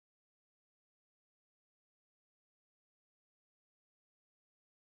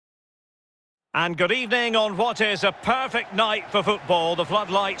And good evening on what is a perfect night for football. The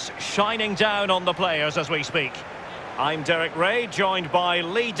floodlights shining down on the players as we speak. I'm Derek Ray, joined by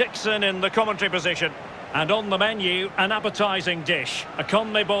Lee Dixon in the commentary position. And on the menu, an appetising dish. A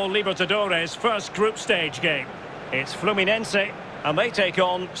CONMEBOL Libertadores first group stage game. It's Fluminense, and they take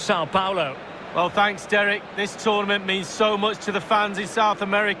on Sao Paulo. Well, thanks, Derek. This tournament means so much to the fans in South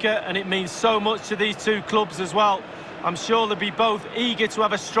America, and it means so much to these two clubs as well. I'm sure they'll be both eager to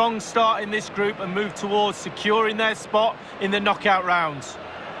have a strong start in this group and move towards securing their spot in the knockout rounds.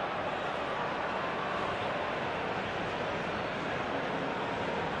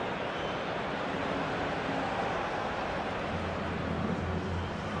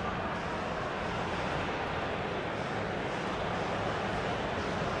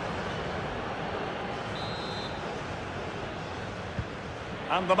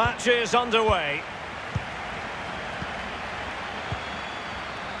 And the match is underway.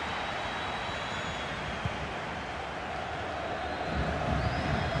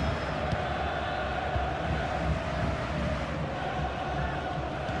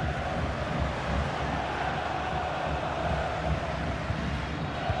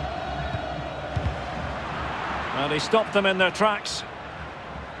 And he stopped them in their tracks.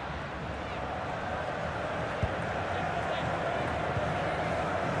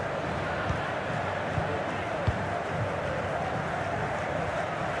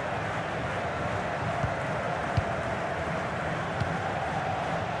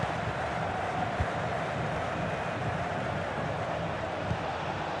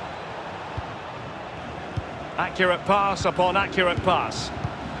 Accurate pass upon accurate pass.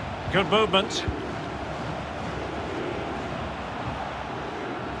 Good movement.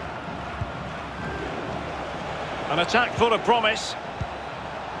 An attack full of promise.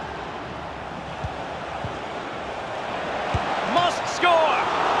 Must score!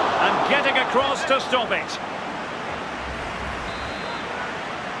 And getting across to stop it.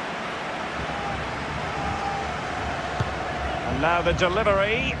 And now the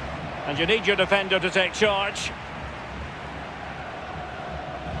delivery. And you need your defender to take charge.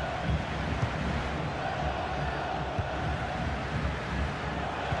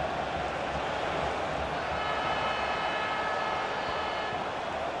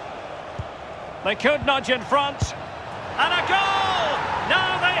 They could nudge in front. And a goal!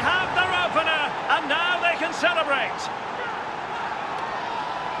 Now they have their opener, and now they can celebrate.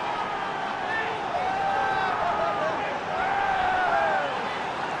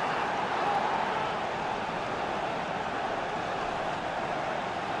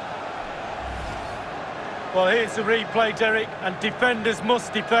 Well, here's the replay, Derek, and defenders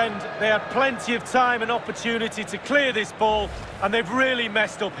must defend. They had plenty of time and opportunity to clear this ball, and they've really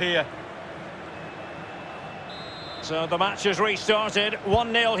messed up here. So the match has restarted,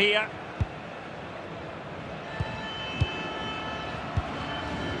 1-0 here.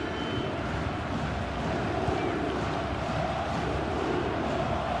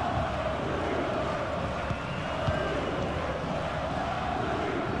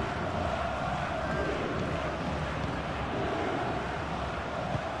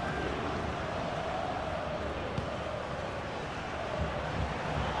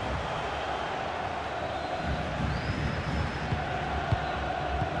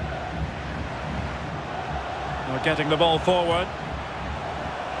 We're getting the ball forward.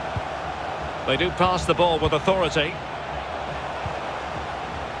 They do pass the ball with authority.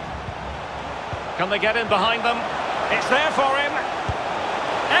 Can they get in behind them? It's there for him.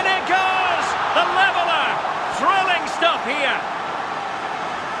 And it goes! The leveller! Thrilling stuff here.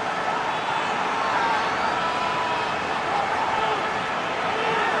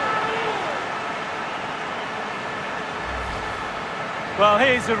 Well,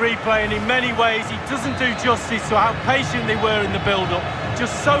 here's the replay, and in many ways he doesn't do justice to how patient they were in the build-up.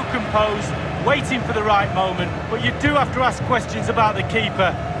 Just so composed, waiting for the right moment. But you do have to ask questions about the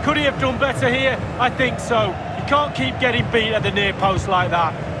keeper. Could he have done better here? I think so. You can't keep getting beat at the near post like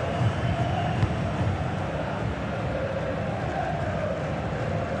that.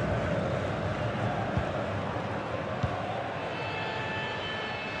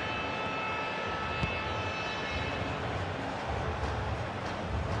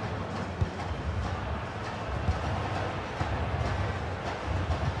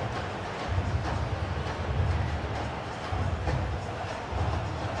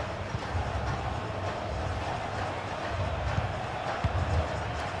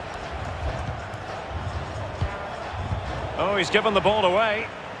 Oh, he's given the ball away.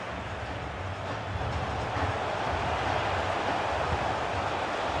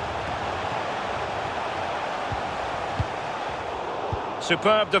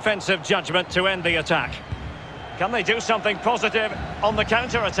 Superb defensive judgment to end the attack. Can they do something positive on the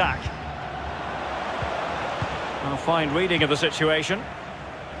counter-attack? A fine reading of the situation.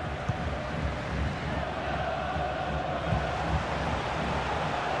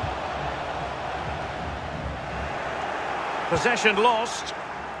 Possession lost.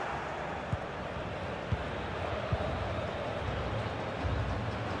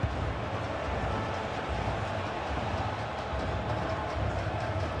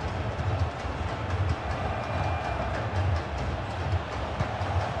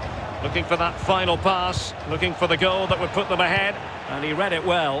 Looking for that final pass, looking for the goal that would put them ahead, and he read it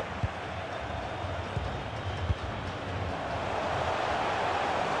well.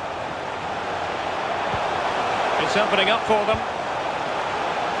 It's opening up for them.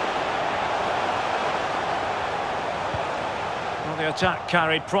 Well, the attack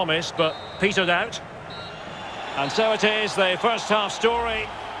carried promise, but petered out. And so it is, the first half story.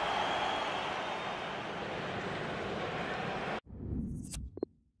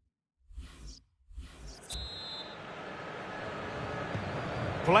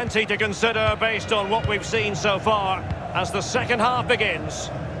 Plenty to consider based on what we've seen so far as the second half begins.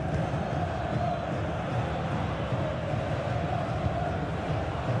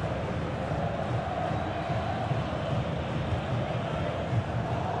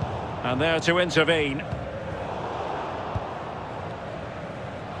 And there to intervene.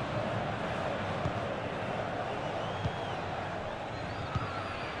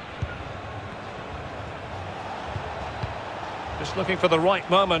 Just looking for the right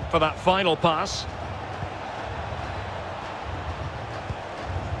moment for that final pass.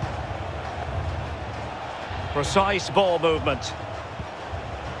 Precise ball movement.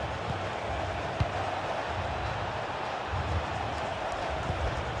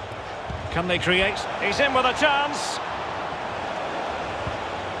 Can they create? He's in with a chance.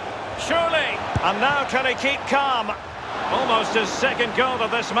 Surely. And now can he keep calm? Almost his second goal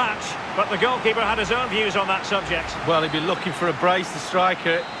of this match, but the goalkeeper had his own views on that subject. Well, he'd be looking for a brace, the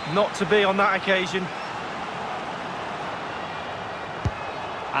striker, not to be on that occasion.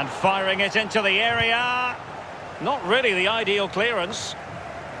 And firing it into the area. Not really the ideal clearance.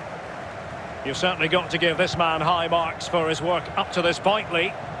 You've certainly got to give this man high marks for his work up to this point,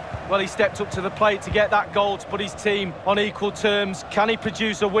 Lee. Well, he stepped up to the plate to get that goal, to put his team on equal terms. Can he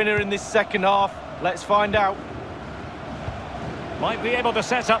produce a winner in this second half? Let's find out. Might be able to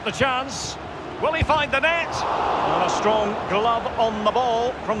set up the chance. Will he find the net? And a strong glove on the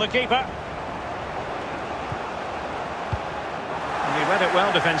ball from the keeper. And he read it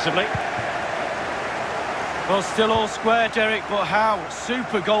well defensively. Well, still all square, Derek, but how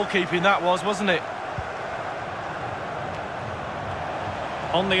super goalkeeping that was, wasn't it?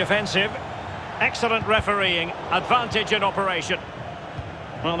 On the offensive. Excellent refereeing. Advantage in operation.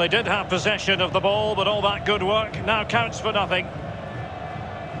 Well, they did have possession of the ball, but all that good work now counts for nothing.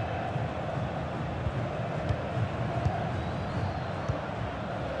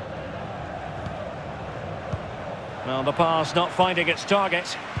 Well, the pass not finding its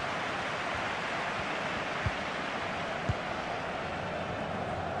target.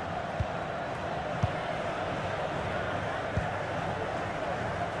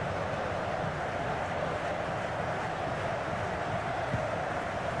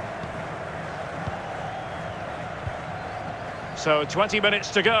 So 20 minutes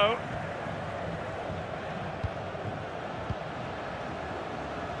to go.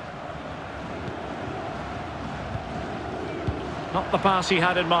 Not the pass he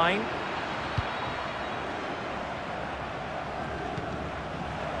had in mind.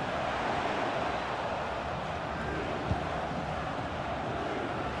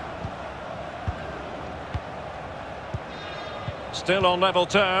 Still on level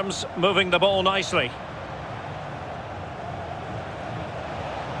terms, moving the ball nicely.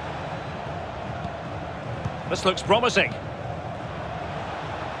 This looks promising.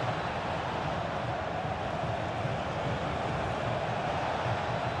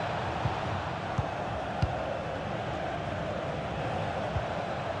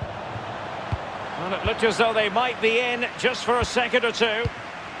 Well, it looked as though they might be in just for a second or two.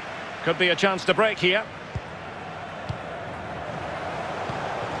 Could be a chance to break here.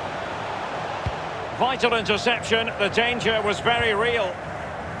 Vital interception. The danger was very real.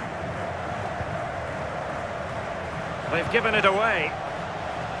 They've given it away.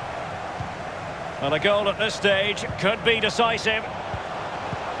 Well, a goal at this stage could be decisive.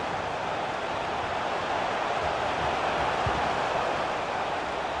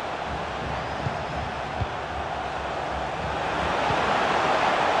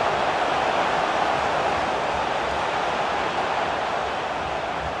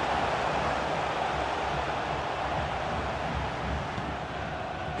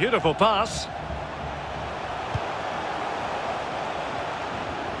 Beautiful pass.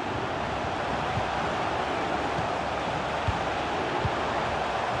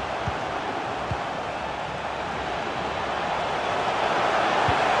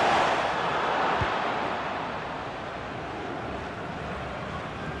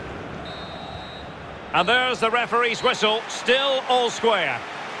 And there's the referee's whistle, still all square.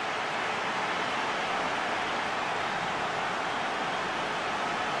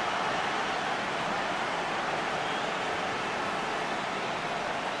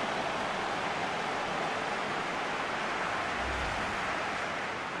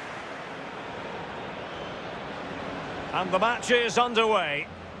 And the match is underway.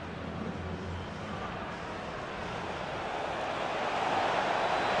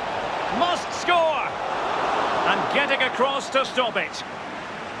 Must score! And getting across to stop it.